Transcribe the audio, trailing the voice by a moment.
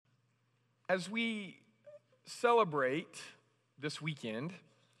As we celebrate this weekend,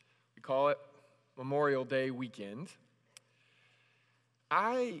 we call it Memorial Day weekend,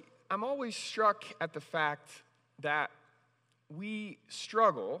 I'm always struck at the fact that we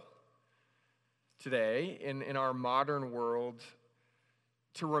struggle today in our modern world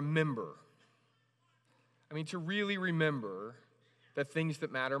to remember. To really remember the things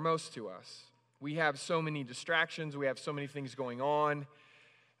that matter most to us. We have so many distractions, we have so many things going on,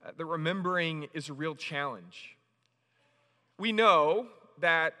 that remembering is a real challenge. We know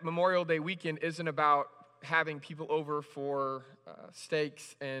that Memorial Day weekend isn't about having people over for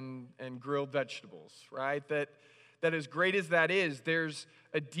steaks and grilled vegetables, right? That as great as that is, there's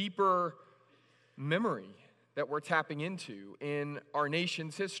a deeper memory that we're tapping into in our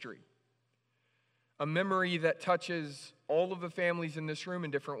nation's history. A memory that touches all of the families in this room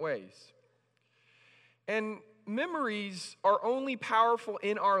in different ways. And memories are only powerful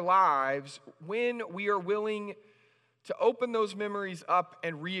in our lives when we are willing to open those memories up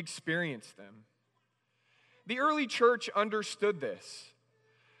and re-experience them. The early church understood this,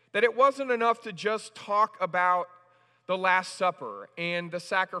 that it wasn't enough to just talk about the Last Supper and the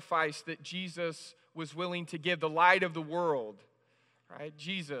sacrifice that Jesus was willing to give, the light of the world, right?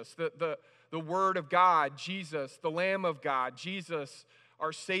 Jesus, the Word of God, Jesus, the Lamb of God, Jesus,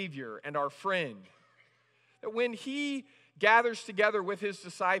 our Savior and our friend. That when He gathers together with His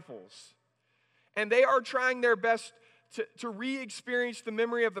disciples, and they are trying their best to re-experience the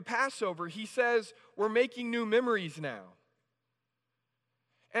memory of the Passover, He says, we're making new memories now.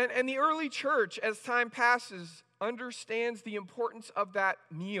 And the early church, as time passes, understands the importance of that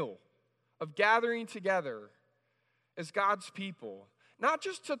meal, of gathering together as God's people. Not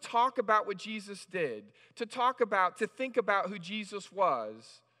just to talk about what Jesus did, to think about who Jesus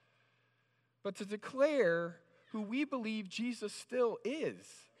was, but to declare who we believe Jesus still is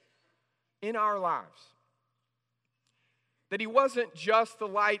in our lives. That He wasn't just the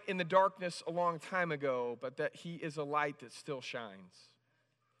light in the darkness a long time ago, but that He is a light that still shines.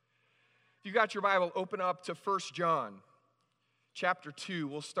 If you got your Bible, open up to 1 John chapter 2.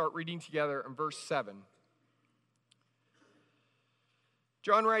 We'll start reading together in verse 7.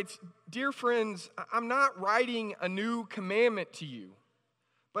 John writes, "Dear friends, I'm not writing a new commandment to you,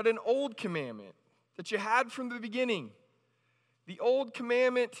 but an old commandment that you had from the beginning. The old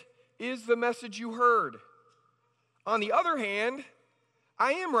commandment is the message you heard. On the other hand,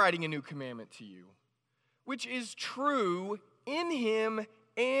 I am writing a new commandment to you, which is true in Him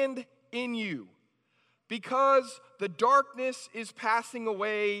and in you, because the darkness is passing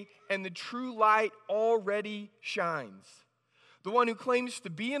away and the true light already shines. The one who claims to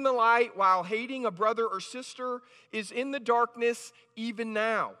be in the light while hating a brother or sister is in the darkness even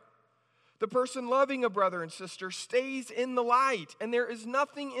now. The person loving a brother and sister stays in the light, and there is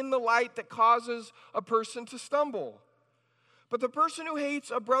nothing in the light that causes a person to stumble. But the person who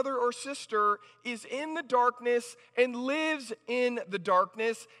hates a brother or sister is in the darkness and lives in the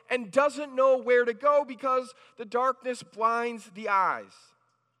darkness and doesn't know where to go because the darkness blinds the eyes.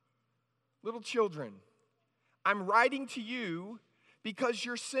 Little children, I'm writing to you because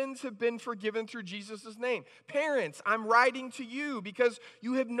your sins have been forgiven through Jesus' name. Parents, I'm writing to you because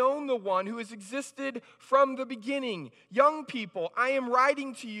you have known the one who has existed from the beginning. Young people, I am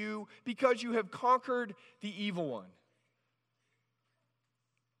writing to you because you have conquered the evil one.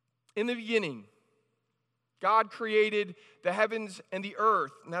 In the beginning, God created the heavens and the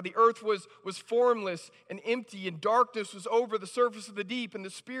earth. Now the earth was formless and empty, and darkness was over the surface of the deep, and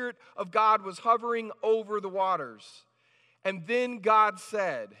the Spirit of God was hovering over the waters. And then God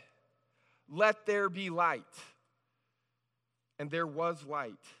said, let there be light. And there was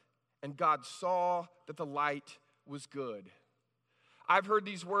light. And God saw that the light was good. I've heard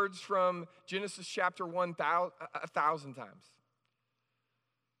these words from Genesis chapter 1 1,000 times.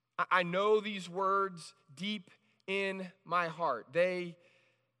 I know these words deep in my heart. They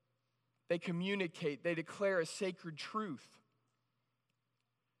communicate, they declare a sacred truth.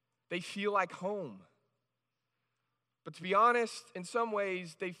 They feel like home. But to be honest, in some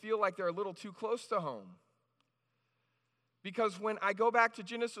ways, they feel like they're a little too close to home. Because when I go back to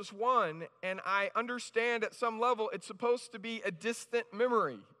Genesis 1 and I understand at some level it's supposed to be a distant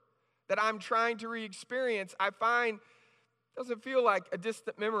memory that I'm trying to re-experience, I find it doesn't feel like a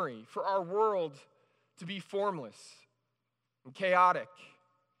distant memory for our world to be formless and chaotic,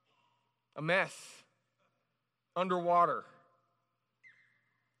 a mess, underwater.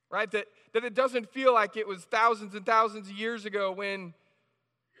 Right? That it doesn't feel like it was thousands and thousands of years ago when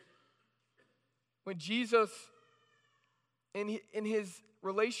Jesus, in His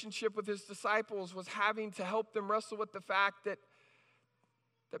relationship with His disciples, was having to help them wrestle with the fact that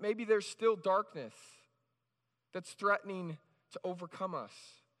that maybe there's still darkness that's threatening to overcome us,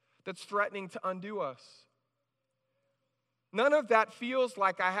 that's threatening to undo us. None of that feels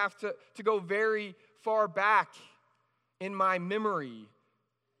like I have to go very far back in my memory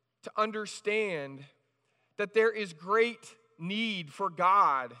to understand that there is great need for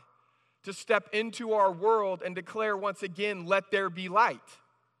God to step into our world and declare once again, let there be light.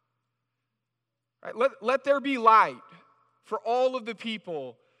 Right? Let there be light for all of the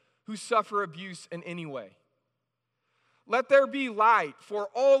people who suffer abuse in any way. Let there be light for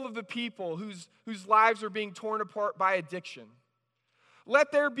all of the people whose lives are being torn apart by addiction.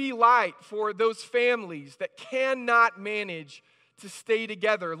 Let there be light for those families that cannot manage to stay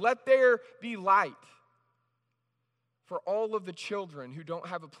together. Let there be light for all of the children who don't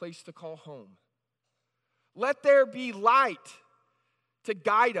have a place to call home. Let there be light to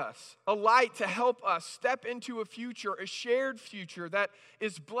guide us, a light to help us step into a future, a shared future that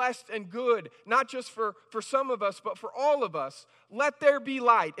is blessed and good, not just for some of us, but for all of us. Let there be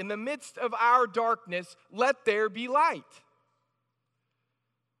light. In the midst of our darkness, let there be light.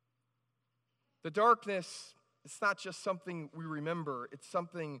 The darkness, it's not just something we remember, it's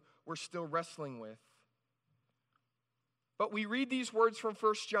something we're still wrestling with. But we read these words from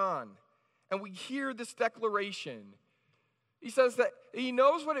 1 John, and we hear this declaration. He says that he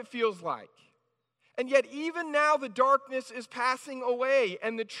knows what it feels like. And yet even now the darkness is passing away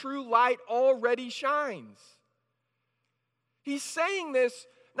and the true light already shines. He's saying this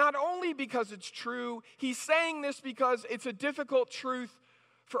not only because it's true, he's saying this because it's a difficult truth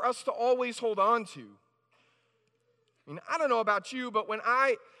for us to always hold on to. I mean, I don't know about you, but when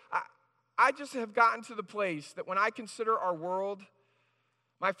I just have gotten to the place that when I consider our world,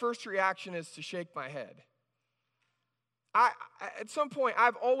 my first reaction is to shake my head. At some point,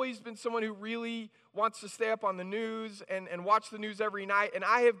 I've always been someone who really wants to stay up on the news and watch the news every night. And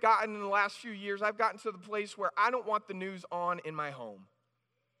I have gotten, in the last few years, I've gotten to the place where I don't want the news on in my home.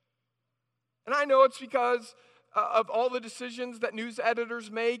 And I know it's because of all the decisions that news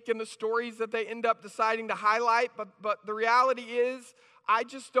editors make and the stories that they end up deciding to highlight. But the reality is, I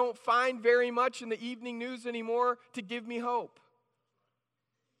just don't find very much in the evening news anymore to give me hope.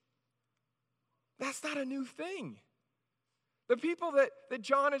 That's not a new thing. The people that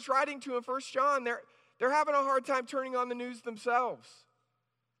John is writing to in 1 John, they're having a hard time turning on the news themselves.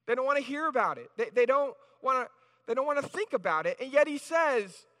 They don't want to hear about it. They don't want to think about it. And yet he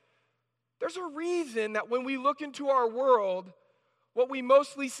says, there's a reason that when we look into our world, what we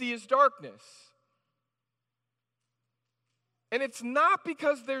mostly see is darkness. And it's not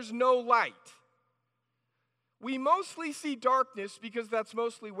because there's no light. We mostly see darkness because that's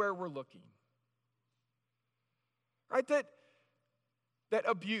mostly where we're looking. Right? That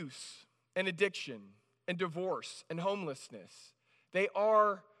abuse and addiction and divorce and homelessness, they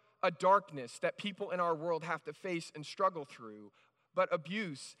are a darkness that people in our world have to face and struggle through. But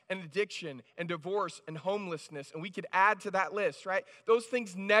abuse and addiction and divorce and homelessness, and we could add to that list, right? Those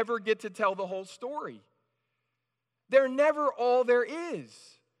things never get to tell the whole story. They're never all there is.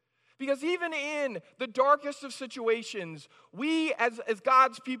 Because even in the darkest of situations, we as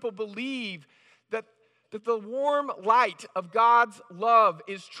God's people believe that the warm light of God's love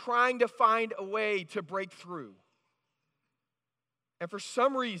is trying to find a way to break through. And for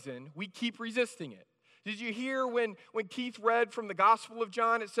some reason, we keep resisting it. Did you hear when Keith read from the Gospel of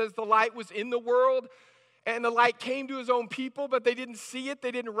John, it says the light was in the world, and the light came to his own people, but they didn't see it,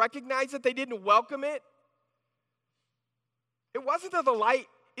 they didn't recognize it, they didn't welcome it? It wasn't that the light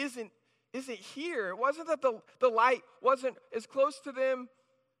isn't here. It wasn't that the light wasn't as close to them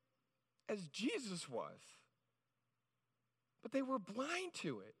as Jesus was. But they were blind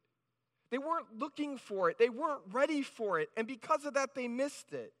to it. They weren't looking for it. They weren't ready for it. And because of that, they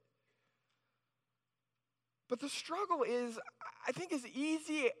missed it. But the struggle is, I think as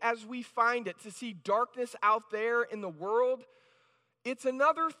easy as we find it to see darkness out there in the world, it's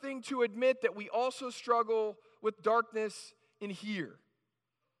another thing to admit that we also struggle with darkness in here.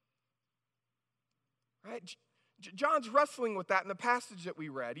 Right? John's wrestling with that in the passage that we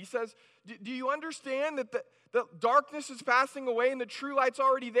read. He says, do you understand that the darkness is passing away and the true light's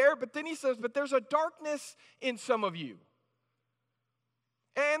already there? But then he says, but there's a darkness in some of you.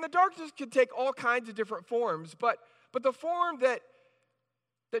 And the darkness can take all kinds of different forms, but the form that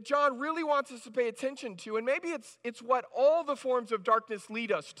John really wants us to pay attention to, and maybe it's what all the forms of darkness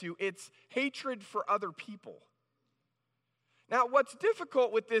lead us to, it's hatred for other people. Now, what's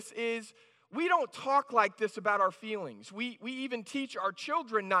difficult with this is we don't talk like this about our feelings. We even teach our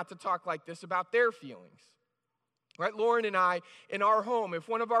children not to talk like this about their feelings. Right? Lauren and I, in our home, if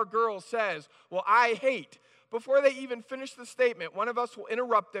one of our girls says, well, I hate, before they even finish the statement, one of us will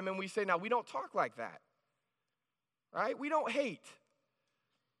interrupt them and we say, now, we don't talk like that, right? We don't hate.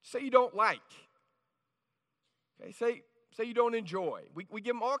 Say you don't like. Okay, say you don't enjoy. We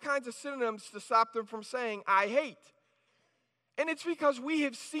give them all kinds of synonyms to stop them from saying, I hate. And it's because we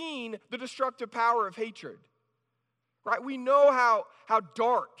have seen the destructive power of hatred, right? We know how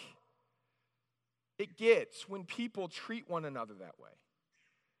dark it gets when people treat one another that way.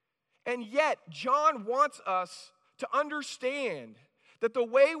 And yet, John wants us to understand that the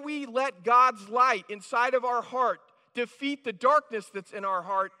way we let God's light inside of our heart defeat the darkness that's in our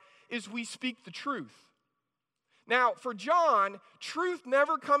heart is we speak the truth. Now, for John, truth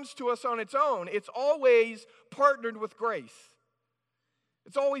never comes to us on its own. It's always partnered with grace.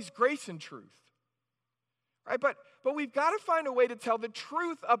 It's always grace and truth. Right? But we've got to find a way to tell the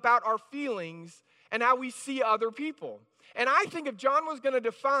truth about our feelings and how we see other people. And I think if John was going to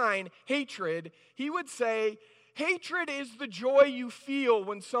define hatred, he would say, hatred is the joy you feel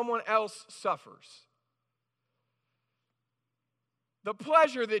when someone else suffers. The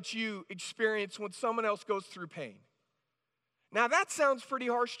pleasure that you experience when someone else goes through pain. Now that sounds pretty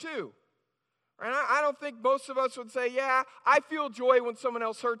harsh too. And I don't think most of us would say, yeah, I feel joy when someone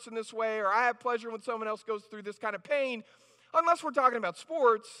else hurts in this way, or I have pleasure when someone else goes through this kind of pain, unless we're talking about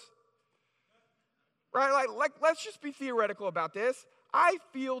sports. Right? Like let's just be theoretical about this. I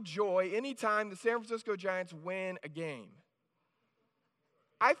feel joy anytime the San Francisco Giants win a game.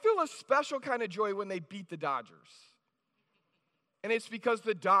 I feel a special kind of joy when they beat the Dodgers. And it's because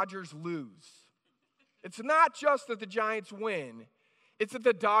the Dodgers lose. It's not just that the Giants win, it's that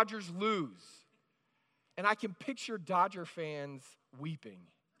the Dodgers lose. And I can picture Dodger fans weeping.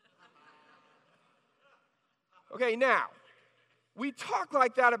 Okay, now, we talk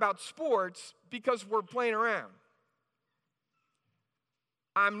like that about sports because we're playing around.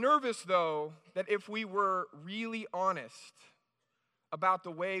 I'm nervous, though, that if we were really honest about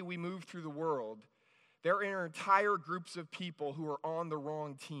the way we move through the world, there are entire groups of people who are on the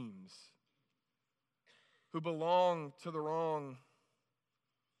wrong teams, who belong to the wrong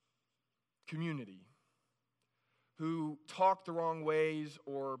community, who talk the wrong ways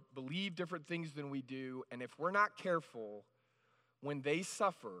or believe different things than we do. And if we're not careful, when they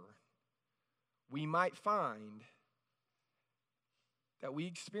suffer, we might find that we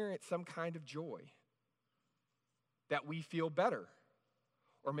experience some kind of joy, that we feel better,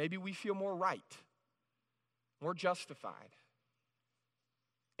 or maybe we feel more right, more justified.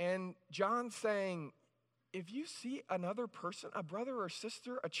 And John's saying, if you see another person, a brother or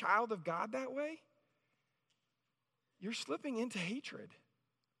sister, a child of God that way, you're slipping into hatred.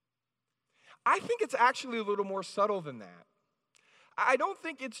 I think it's actually a little more subtle than that. I don't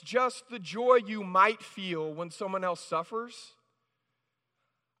think it's just the joy you might feel when someone else suffers.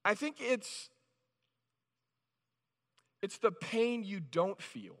 I think it's the pain you don't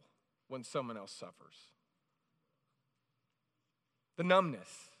feel when someone else suffers. The numbness,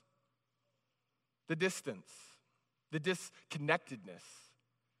 the distance, the disconnectedness.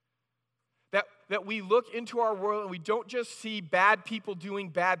 That we look into our world and we don't just see bad people doing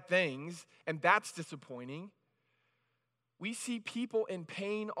bad things, and that's disappointing. We see people in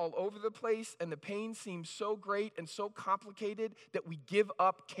pain all over the place, and the pain seems so great and so complicated that we give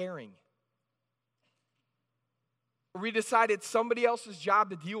up caring. We decide it's somebody else's job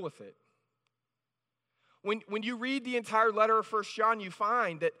to deal with it. When you read the entire letter of 1 John, you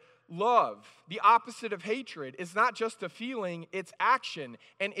find that love, the opposite of hatred, is not just a feeling, it's action,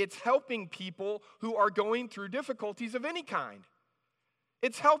 and it's helping people who are going through difficulties of any kind.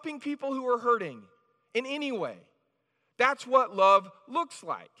 It's helping people who are hurting in any way. That's what love looks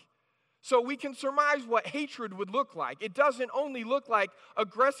like. So we can surmise what hatred would look like. It doesn't only look like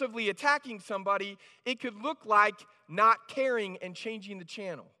aggressively attacking somebody, it could look like not caring and changing the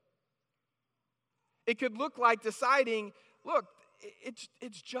channel. It could look like deciding, look,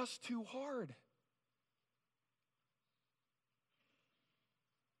 it's just too hard.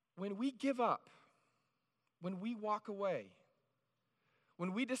 When we give up, when we walk away,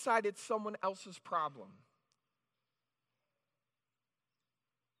 when we decide it's someone else's problem,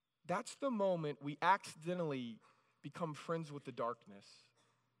 that's the moment we accidentally become friends with the darkness.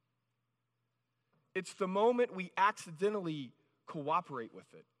 It's the moment we accidentally cooperate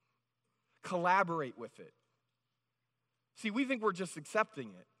with it, collaborate with it. See, we think we're just accepting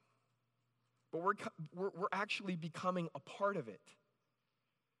it, but we're actually becoming a part of it.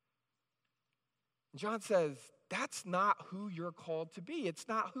 John says, that's not who you're called to be. It's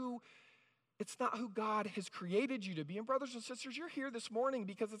not who God has created you to be. And brothers and sisters, you're here this morning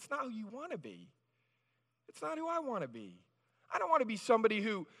because it's not who you want to be. It's not who I want to be. I don't want to be somebody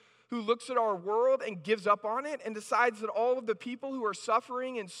who who looks at our world and gives up on it and decides that all of the people who are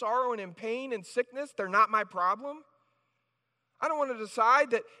suffering in sorrow and in pain and sickness, they're not my problem. I don't want to decide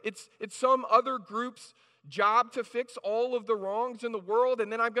that it's some other group's job to fix all of the wrongs in the world,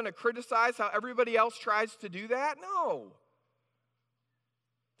 and then I'm going to criticize how everybody else tries to do that. No.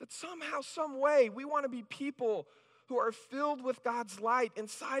 That somehow, some way, we want to be people who are filled with God's light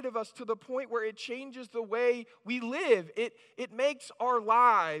inside of us to the point where it changes the way we live. It makes our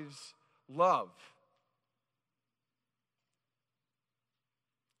lives love.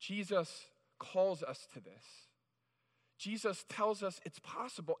 Jesus calls us to this. Jesus tells us it's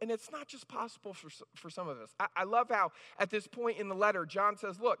possible, and it's not just possible for some of us. I love how at this point in the letter, John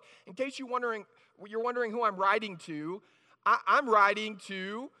says, look, in case you're wondering who I'm writing to, I'm writing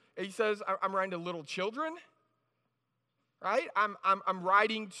to, he says, I'm writing to little children, right? I'm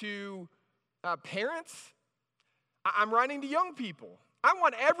writing to parents. I'm writing to young people. I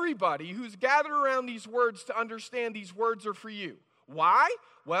want everybody who's gathered around these words to understand these words are for you. Why?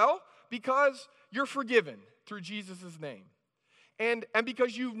 Well, because you're forgiven through Jesus' name. And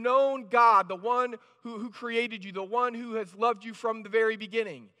because you've known God, the one who created you, the one who has loved you from the very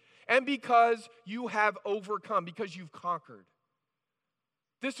beginning. And because you have overcome, because you've conquered.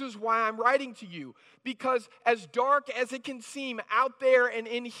 This is why I'm writing to you. Because as dark as it can seem out there and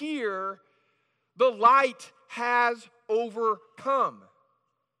in here, the light has overcome.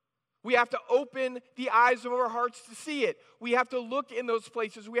 We have to open the eyes of our hearts to see it. We have to look in those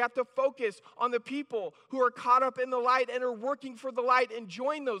places. We have to focus on the people who are caught up in the light and are working for the light and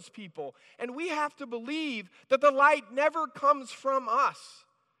join those people. And we have to believe that the light never comes from us.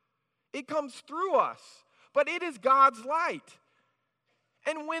 It comes through us, but it is God's light.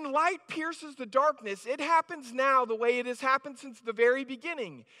 And when light pierces the darkness, it happens now the way it has happened since the very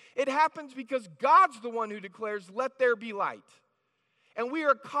beginning. It happens because God's the one who declares, let there be light. And we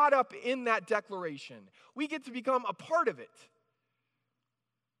are caught up in that declaration. We get to become a part of it.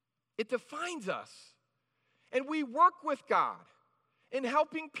 It defines us. And we work with God in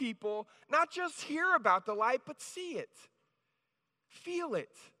helping people not just hear about the light, but see it, feel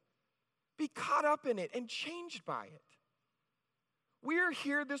it, be caught up in it, and changed by it. We're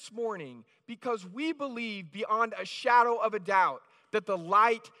here this morning because we believe beyond a shadow of a doubt that the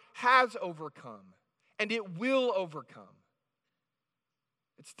light has overcome and it will overcome.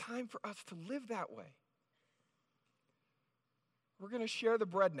 It's time for us to live that way. We're going to share the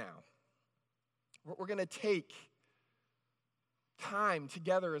bread now. We're going to take time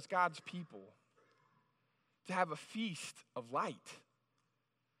together as God's people to have a feast of light,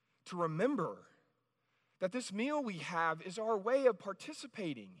 to remember that this meal we have is our way of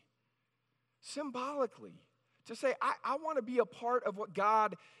participating symbolically, to say, I want to be a part of what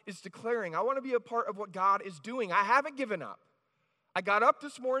God is declaring. I want to be a part of what God is doing. I haven't given up. I got up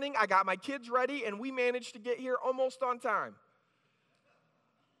this morning, I got my kids ready, and we managed to get here almost on time.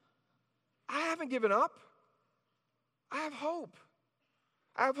 I haven't given up. I have hope.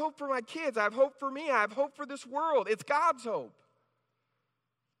 I have hope for my kids. I have hope for me. I have hope for this world. It's God's hope.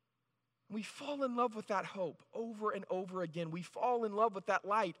 We fall in love with that hope over and over again. We fall in love with that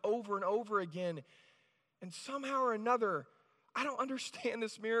light over and over again. And somehow or another, I don't understand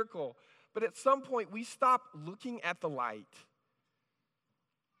this miracle, but at some point we stop looking at the light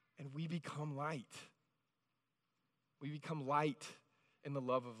and we become light. We become light in the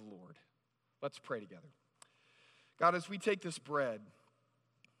love of the Lord. Let's pray together. God, as we take this bread,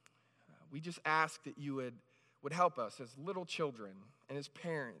 we just ask that you would help us as little children and as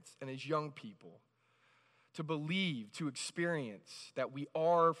parents and as young people to believe, to experience that we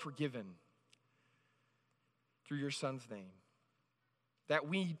are forgiven through your Son's name. That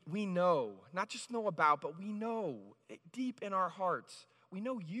we know, not just know about, but we know deep in our hearts, we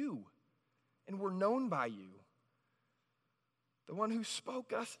know you, and we're known by you. The one who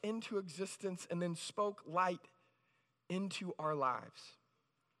spoke us into existence and then spoke light into our lives.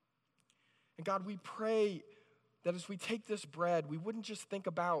 And God, we pray that as we take this bread, we wouldn't just think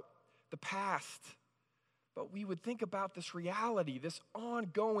about the past, but we would think about this reality, this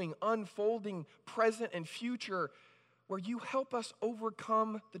ongoing, unfolding present and future where you help us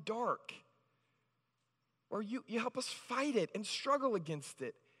overcome the dark, where you help us fight it and struggle against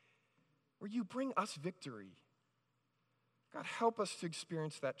it, where you bring us victory. God, help us to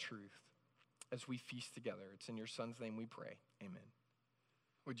experience that truth as we feast together. It's in your Son's name we pray. Amen.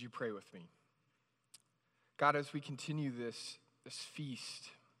 Would you pray with me? God, as we continue this feast,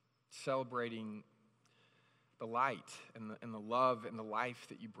 celebrating the light and the love and the life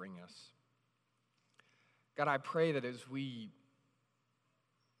that you bring us, God, I pray that as we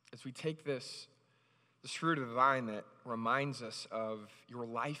take this This fruit of the vine that reminds us of your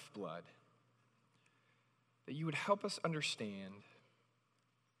lifeblood, that you would help us understand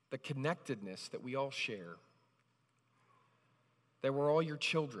the connectedness that we all share, that we're all your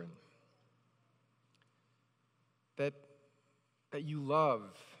children, that you love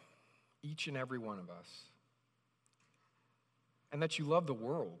each and every one of us, and that you love the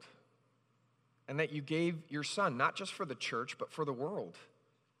world, and that you gave your Son, not just for the church, but for the world.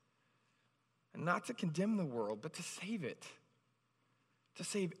 And not to condemn the world, but to save it. To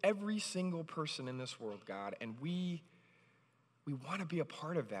save every single person in this world, God. And we want to be a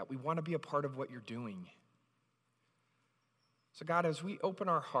part of that. We want to be a part of what you're doing. So God, as we open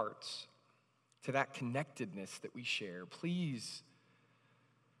our hearts to that connectedness that we share, please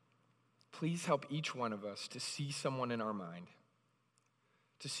help each one of us to see someone in our mind,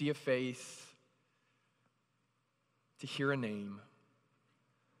 to see a face, to hear a name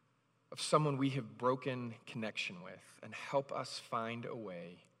of someone we have broken connection with, and help us find a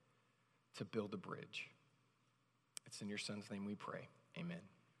way to build a bridge. It's in your Son's name we pray. Amen.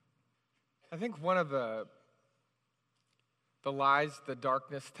 I think one of the lies the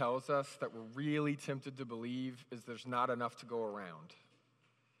darkness tells us that we're really tempted to believe is there's not enough to go around.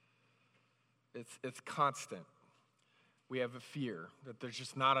 It's constant. We have a fear that there's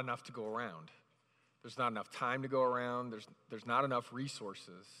just not enough to go around. There's not enough time to go around. There's not enough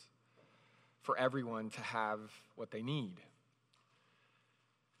resources for everyone to have what they need.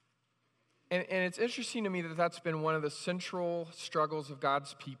 And it's interesting to me that that's been one of the central struggles of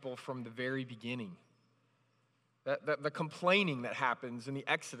God's people from the very beginning. That the complaining that happens in the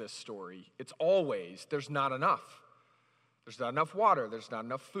Exodus story, it's always, there's not enough. There's not enough water, there's not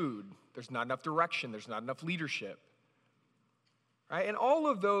enough food, there's not enough direction, there's not enough leadership. Right? And all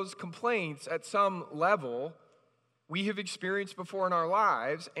of those complaints at some level we have experienced before in our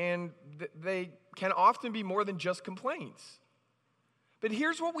lives, and they can often be more than just complaints. But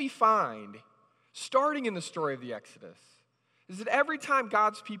here's what we find, starting in the story of the Exodus, is that every time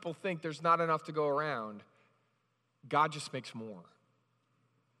God's people think there's not enough to go around, God just makes more.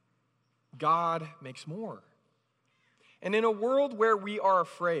 God makes more. And in a world where we are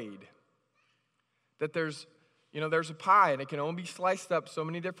afraid that there's a pie and it can only be sliced up so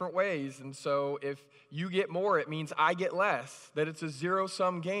many different ways, and so if you get more, it means I get less, that it's a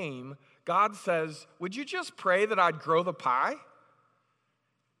zero-sum game, God says, would you just pray that I'd grow the pie?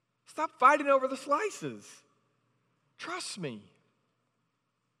 Stop fighting over the slices. Trust me.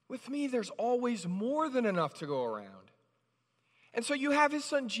 With me, there's always more than enough to go around. And so you have his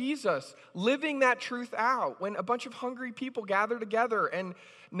son Jesus living that truth out when a bunch of hungry people gather together and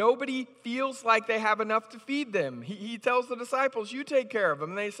nobody feels like they have enough to feed them. He tells the disciples, you take care of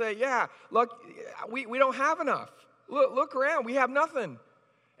them. And they say, yeah, look, we don't have enough. Look around, we have nothing.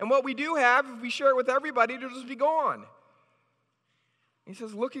 And what we do have, if we share it with everybody, it'll just be gone. He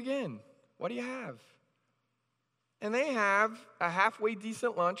says, look again, what do you have? And they have a halfway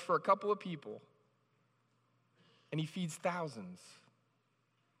decent lunch for a couple of people. And he feeds thousands.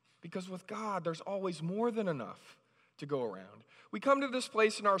 Because with God, there's always more than enough to go around. We come to this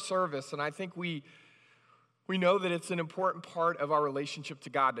place in our service, and I think we know that it's an important part of our relationship to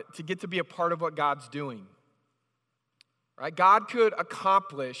God, to get to be a part of what God's doing. Right? God could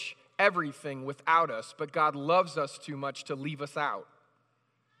accomplish everything without us, but God loves us too much to leave us out.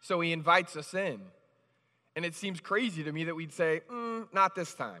 So he invites us in. And it seems crazy to me that we'd say, not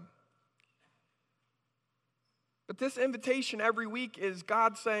this time. But this invitation every week is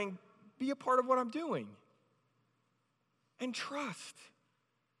God saying, be a part of what I'm doing. And trust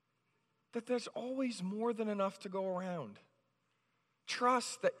that there's always more than enough to go around.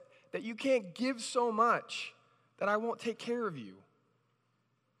 Trust that you can't give so much that I won't take care of you.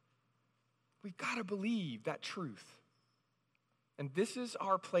 We've got to believe that truth. And this is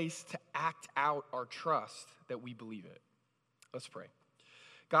our place to act out our trust that we believe it. Let's pray.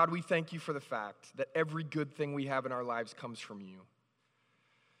 God, we thank you for the fact that every good thing we have in our lives comes from you.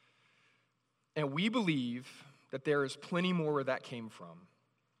 And we believe that there is plenty more where that came from.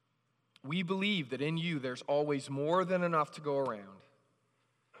 We believe that in you there's always more than enough to go around.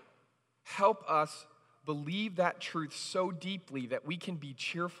 Help us believe that truth so deeply that we can be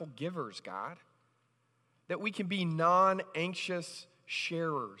cheerful givers, God. That we can be non-anxious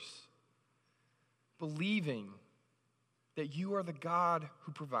sharers, believing that you are the God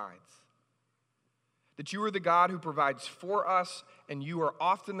who provides. That you are the God who provides for us, and you are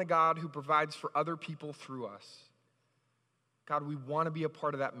often the God who provides for other people through us. God, we want to be a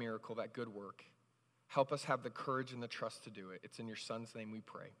part of that miracle, that good work. Help us have the courage and the trust to do it. It's in your Son's name we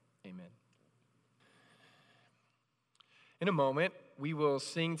pray. Amen. In a moment, we will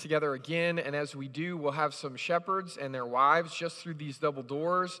sing together again, and as we do, we'll have some shepherds and their wives just through these double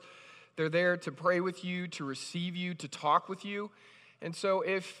doors. They're there to pray with you, to receive you, to talk with you. And so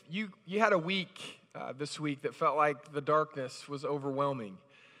if you had a week this week that felt like the darkness was overwhelming,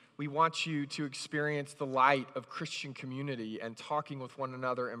 we want you to experience the light of Christian community and talking with one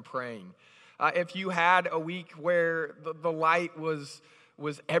another and praying. If you had a week where the light was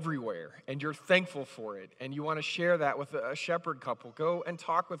everywhere and you're thankful for it and you want to share that with a shepherd couple, go and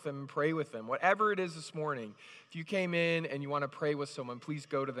talk with them and pray with them. Whatever it is this morning, if you came in and you want to pray with someone, please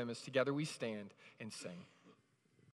go to them as together we stand and sing.